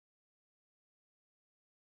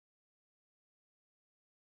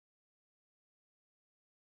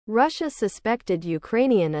Russia suspected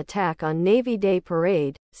Ukrainian attack on Navy Day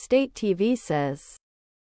parade, state TV says.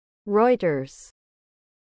 Reuters.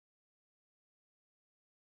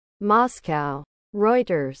 Moscow.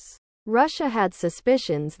 Reuters. Russia had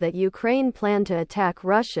suspicions that Ukraine planned to attack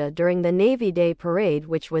Russia during the Navy Day parade,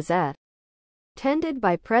 which was attended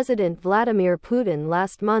by President Vladimir Putin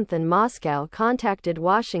last month, and Moscow contacted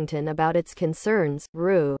Washington about its concerns,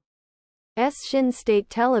 Reuters state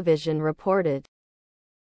television reported.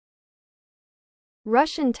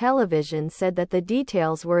 Russian television said that the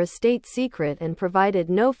details were a state secret and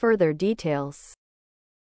provided no further details.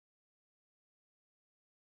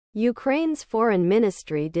 Ukraine's foreign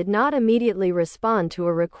ministry did not immediately respond to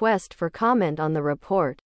a request for comment on the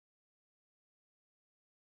report.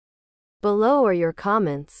 Below are your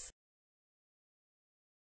comments.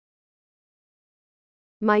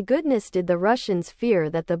 My goodness, did the Russians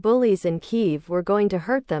fear that the bullies in Kyiv were going to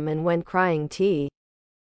hurt them and went crying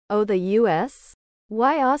Oh, the US?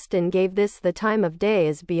 Why Austin gave this the time of day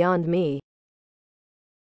is beyond me.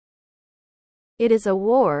 It is a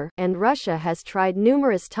war, and Russia has tried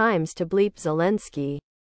numerous times to bleep Zelensky.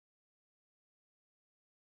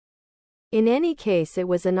 In any case, it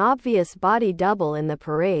was an obvious body double in the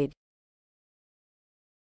parade.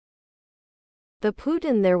 The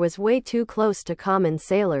Putin there was way too close to common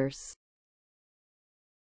sailors.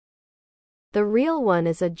 The real one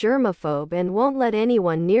is a germaphobe and won't let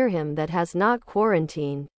anyone near him that has not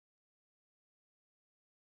quarantined.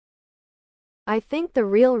 I think the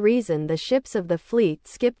real reason the ships of the fleet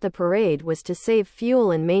skipped the parade was to save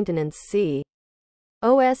fuel and maintenance costs.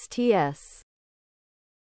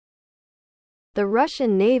 The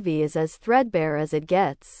Russian Navy is as threadbare as it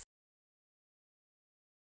gets.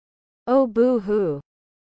 Oh boo-hoo.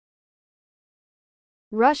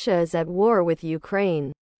 Russia is at war with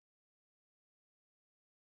Ukraine.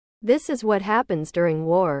 This is what happens during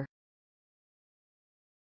war.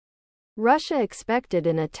 Russia expected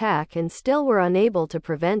an attack and still were unable to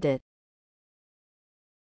prevent it.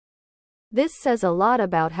 This says a lot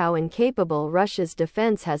about how incapable Russia's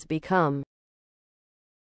defense has become.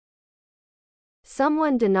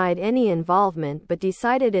 Someone denied any involvement but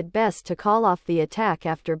decided it best to call off the attack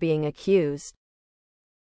after being accused.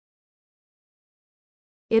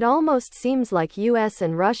 It almost seems like US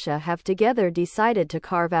and Russia have together decided to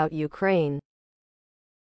carve out Ukraine.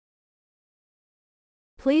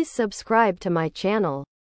 Please subscribe to my channel.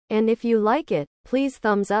 And if you like it, please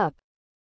thumbs up.